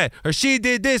get rid of that. Or she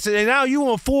did this, and now you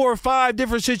on 4 or 5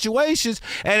 different situations,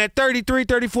 and at 33,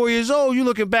 34 years old, you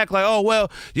looking back like, oh,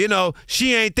 well, you know,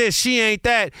 she ain't this, she ain't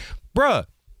that. Bruh,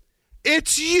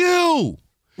 it's you.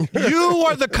 You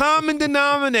are the common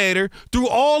denominator through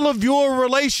all of your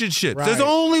relationships. Right. There's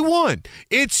only one.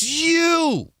 It's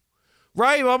you.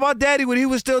 Right? My daddy, when he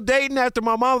was still dating after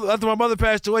my mother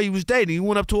passed away, he was dating. He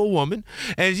went up to a woman,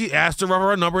 and he asked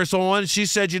her number and so on. She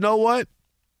said, you know what?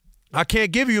 I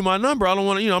can't give you my number. I don't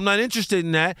want to, I'm not interested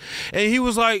in that. And he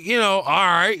was like, all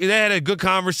right. They had a good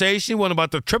conversation. He wasn't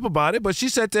about to trip about it. But she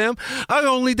said to him, I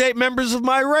only date members of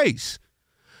my race.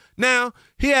 Now,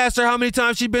 he asked her how many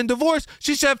times she'd been divorced.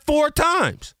 She said 4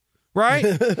 times, right?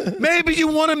 Maybe you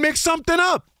want to mix something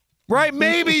up, right?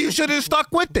 Maybe you should have stuck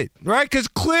with it, right? Because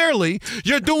clearly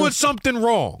you're doing something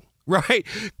wrong. Right?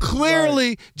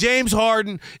 Clearly, James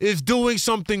Harden is doing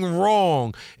something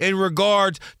wrong in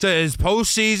regards to his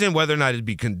postseason, whether or not it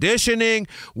be conditioning,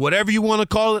 whatever you want to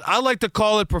call it. I like to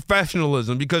call it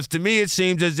professionalism because to me it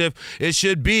seems as if it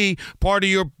should be part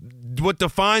of what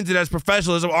defines it as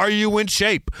professionalism. Are you in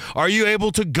shape? Are you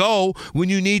able to go when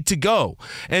you need to go?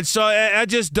 And so I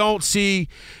just don't see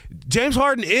James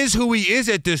Harden is who he is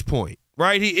at this point.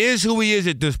 Right? He is who he is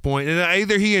at this point. And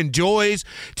either he enjoys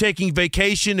taking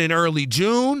vacation in early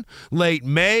June, late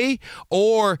May,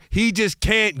 or he just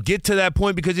can't get to that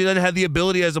point because he doesn't have the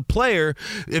ability as a player.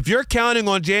 If you're counting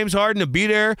on James Harden to be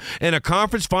there in a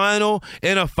conference final,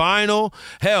 in a final,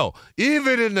 hell,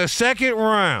 even in the second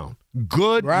round,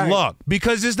 good luck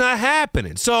because it's not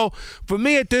happening. So for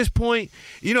me at this point,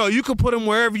 you can put him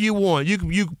wherever you want. You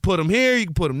can put him here, you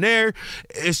can put him there.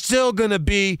 It's still going to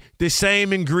be the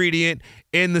same ingredient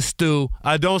in the stew.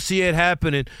 I don't see it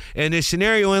happening in this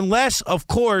scenario unless, of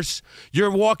course, you're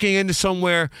walking into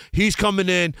somewhere, he's coming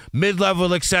in,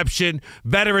 mid-level exception,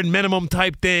 veteran minimum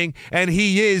type thing, and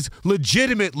he is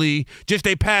legitimately just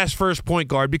a pass first point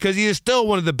guard because he is still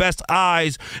one of the best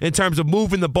eyes in terms of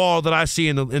moving the ball that I see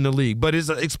in the league. But his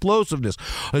explosiveness,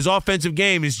 his offensive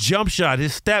game, his jump shot,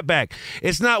 his step back,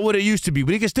 it's not what it used to be,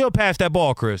 but he can still pass that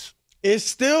ball, Chris. It's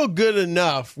still good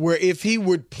enough where if he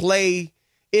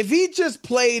just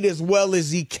played as well as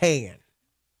he can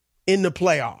in the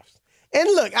playoffs. And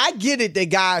look, I get it that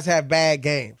guys have bad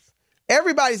games.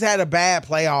 Everybody's had a bad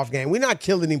playoff game. We're not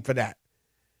killing him for that.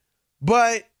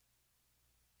 But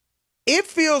it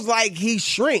feels like he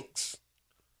shrinks.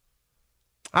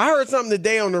 I heard something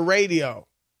today on the radio.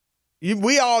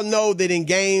 We all know that in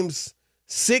games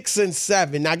 6 and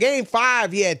 7. Now, game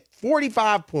 5, he had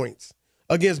 45 points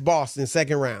against Boston,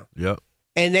 second round. Yep.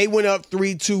 And they went up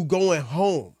 3-2 going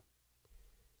home.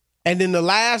 And in the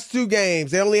last 2 games,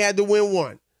 they only had to win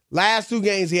 1. Last 2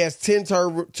 games, he has 10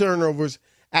 turnovers,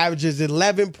 averages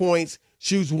 11 points,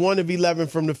 shoots 1 of 11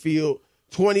 from the field,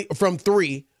 20 from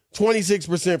 3,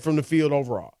 26% from the field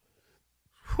overall.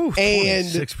 Whew,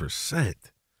 26%.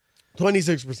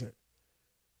 26%.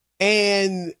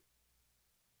 And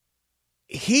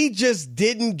he just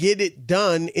didn't get it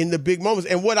done in the big moments.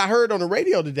 And what I heard on the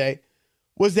radio today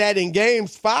was that in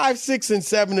games 5, 6, and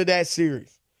 7 of that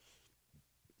series,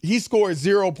 he scored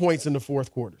 0 points in the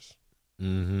fourth quarters.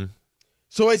 Mm-hmm.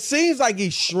 So it seems like he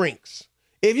shrinks.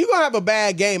 If you're going to have a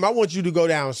bad game, I want you to go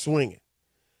down swinging.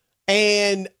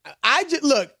 And I just,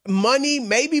 look,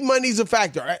 maybe money's a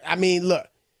factor. I mean, look,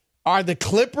 are the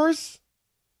Clippers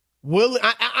willing?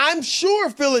 I'm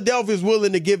sure Philadelphia's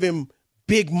willing to give him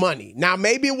big money. Now,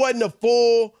 maybe it wasn't a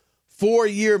full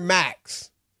 4-year max.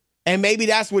 And maybe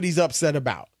that's what he's upset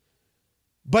about.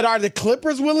 But are the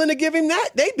Clippers willing to give him that?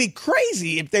 They'd be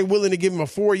crazy if they're willing to give him a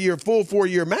full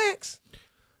 4-year max.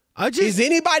 Is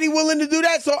anybody willing to do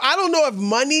that? So I don't know if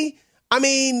money,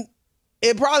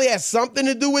 it probably has something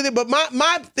to do with it. But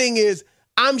my thing is,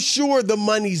 I'm sure the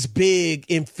money's big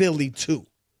in Philly too.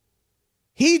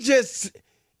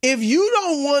 If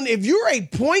you're a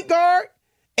point guard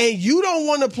and you don't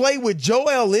want to play with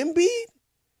Joel Embiid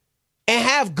and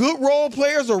have good role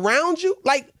players around you,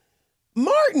 like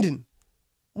Martin,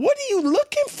 What are you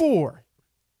looking for?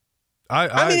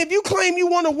 I mean, if you claim you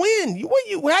want to win,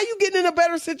 how you getting in a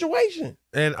better situation?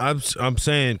 And I'm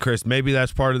saying, Chris, maybe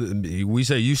that's part of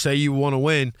you say you want to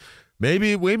win.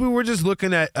 Maybe we're just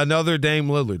looking at another Dame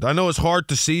Lillard. I know it's hard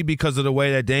to see because of the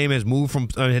way that Dame has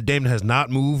moved Dame has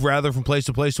not moved from place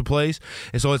to place to place,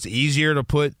 and so it's easier to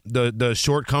put the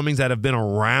shortcomings that have been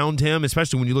around him,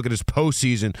 especially when you look at his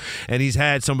postseason, and he's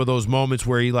had some of those moments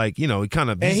where he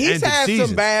kind of he's had seasons.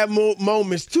 some bad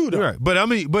moments too, though. Right,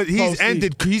 but he's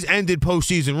ended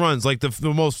postseason runs. Like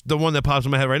the one that pops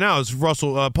in my head right now is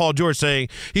Paul George saying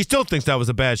he still thinks that was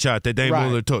a bad shot that Dame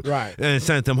Lillard took and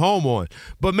sent him home on.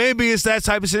 But maybe it's that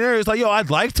type of scenario. It's like, I'd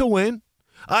like to win.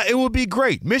 It would be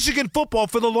great. Michigan football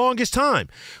for the longest time,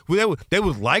 they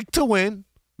would like to win,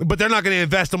 but they're not going to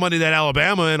invest the money that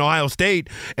Alabama and Ohio State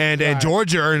and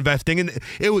Georgia are investing in.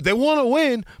 They want to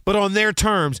win, but on their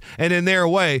terms and in their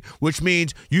way, which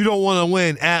means you don't want to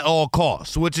win at all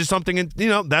costs, which is something,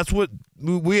 that's what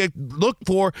we look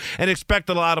for and expect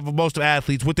a lot of most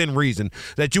athletes within reason,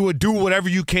 that you would do whatever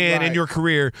you can in your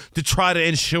career to try to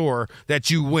ensure that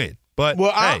you win. But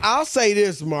I'll say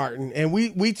this, Martin, and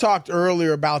we talked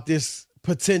earlier about this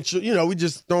potential, we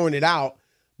just throwing it out,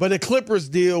 but the Clippers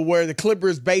deal where the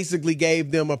Clippers basically gave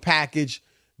them a package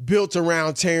built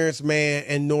around Terrence Mann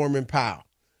and Norman Powell.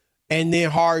 And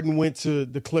then Harden went to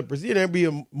the Clippers. There'd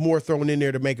be more thrown in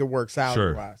there to make it work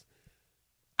salary-wise. Sure.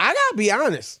 I got to be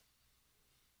honest.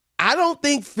 I don't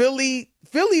think Philly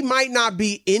might not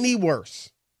be any worse.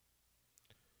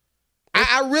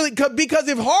 I really could, because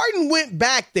if Harden went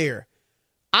back there,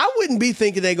 I wouldn't be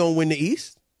thinking they're going to win the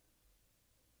East.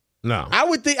 No. I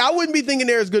wouldn't be thinking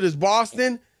they're as good as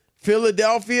Boston,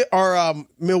 Philadelphia, or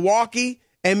Milwaukee,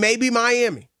 and maybe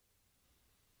Miami.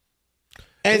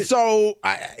 And so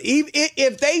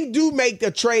if they do make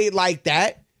the trade like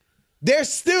that, they're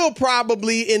still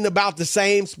probably in about the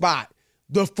same spot,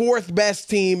 the fourth best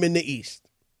team in the East.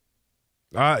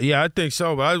 Yeah, I think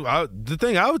so. But the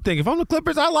thing I would think, if I'm the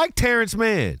Clippers, I like Terrence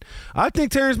Mann. I think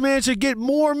Terrence Mann should get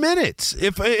more minutes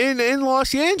in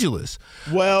Los Angeles.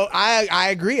 Well, I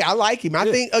agree. I like him. I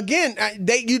think, again,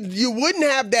 you wouldn't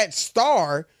have that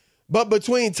star, but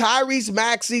between Tyrese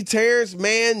Maxey, Terrence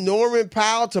Mann, Norman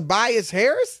Powell, Tobias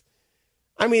Harris,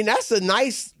 I mean, that's a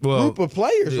nice group of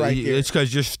players right there. It's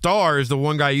because your star is the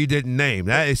one guy you didn't name.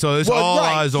 So it's all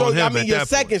eyes on him. I mean, your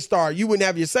second star, you wouldn't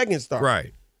have your second star.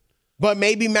 Right. But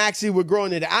maybe Maxey would grow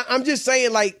into that. I'm just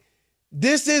saying,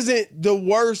 this isn't the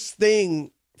worst thing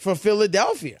for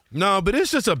Philadelphia. No, but it's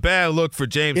just a bad look for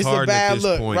James Harden at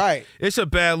this point. Right. It's a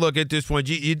bad look at this point.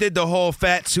 You did the whole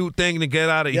fat suit thing to get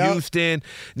out of Houston.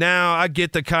 Now, I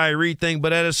get the Kyrie thing,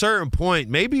 but at a certain point,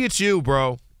 maybe it's you,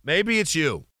 bro. Maybe it's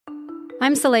you.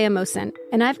 I'm Saleha Mohsin,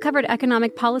 and I've covered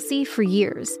economic policy for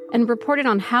years and reported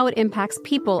on how it impacts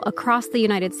people across the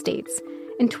United States.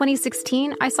 In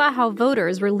 2016, I saw how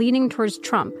voters were leaning towards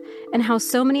Trump and how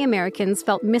so many Americans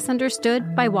felt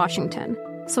misunderstood by Washington.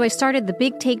 So I started The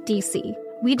Big Take DC.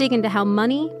 We dig into how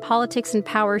money, politics, and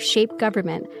power shape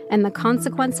government and the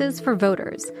consequences for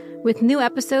voters. With new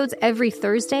episodes every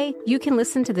Thursday, you can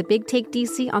listen to The Big Take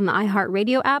DC on the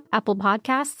iHeartRadio app, Apple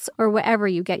Podcasts, or wherever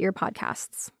you get your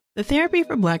podcasts. The Therapy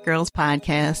for Black Girls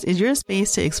podcast is your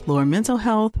space to explore mental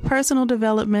health, personal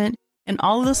development, and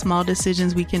all of the small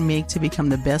decisions we can make to become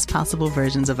the best possible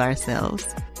versions of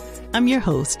ourselves. I'm your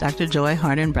host, Dr. Joy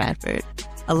Harden Bradford,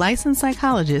 a licensed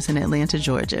psychologist in Atlanta,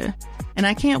 Georgia, and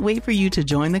I can't wait for you to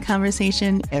join the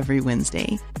conversation every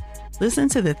Wednesday. Listen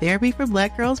to the Therapy for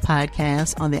Black Girls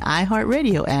podcast on the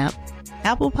iHeartRadio app,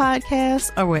 Apple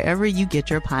Podcasts, or wherever you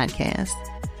get your podcasts.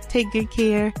 Take good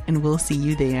care, and we'll see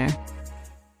you there.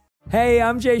 Hey,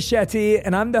 I'm Jay Shetty,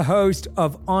 and I'm the host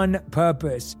of On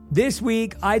Purpose. This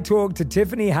week, I talked to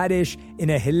Tiffany Haddish in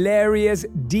a hilarious,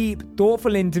 deep,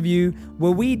 thoughtful interview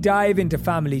where we dive into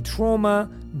family trauma,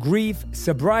 grief,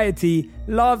 sobriety,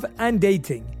 love, and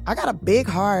dating. I got a big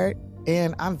heart,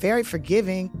 and I'm very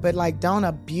forgiving, but don't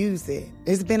abuse it.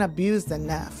 It's been abused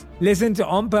enough. Listen to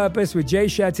On Purpose with Jay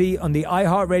Shetty on the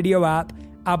iHeartRadio app,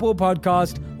 Apple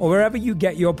Podcast, or wherever you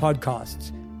get your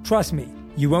podcasts. Trust me,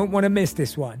 you won't want to miss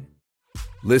this one.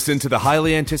 Listen to the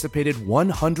highly anticipated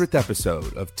 100th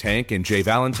episode of Tank and Jay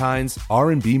Valentine's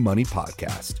R&B Money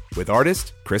Podcast with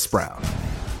artist Chris Brown.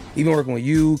 Even working with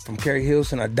you, from Carrie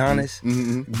Hilson, Adonis,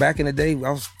 back in the day,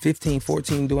 I was 15,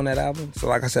 14 doing that album. So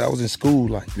like I said, I was in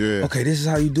school okay, this is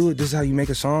how you do it. This is how you make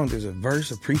a song. There's a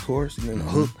verse, a pre-chorus, and then a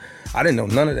hook. I didn't know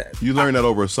none of that. You learned that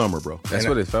over a summer, bro. That's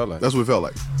what it felt like. That's what it felt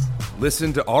like.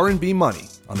 Listen to R&B Money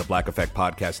on the Black Effect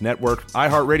Podcast Network,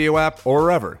 iHeartRadio app, or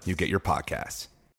wherever you get your podcasts.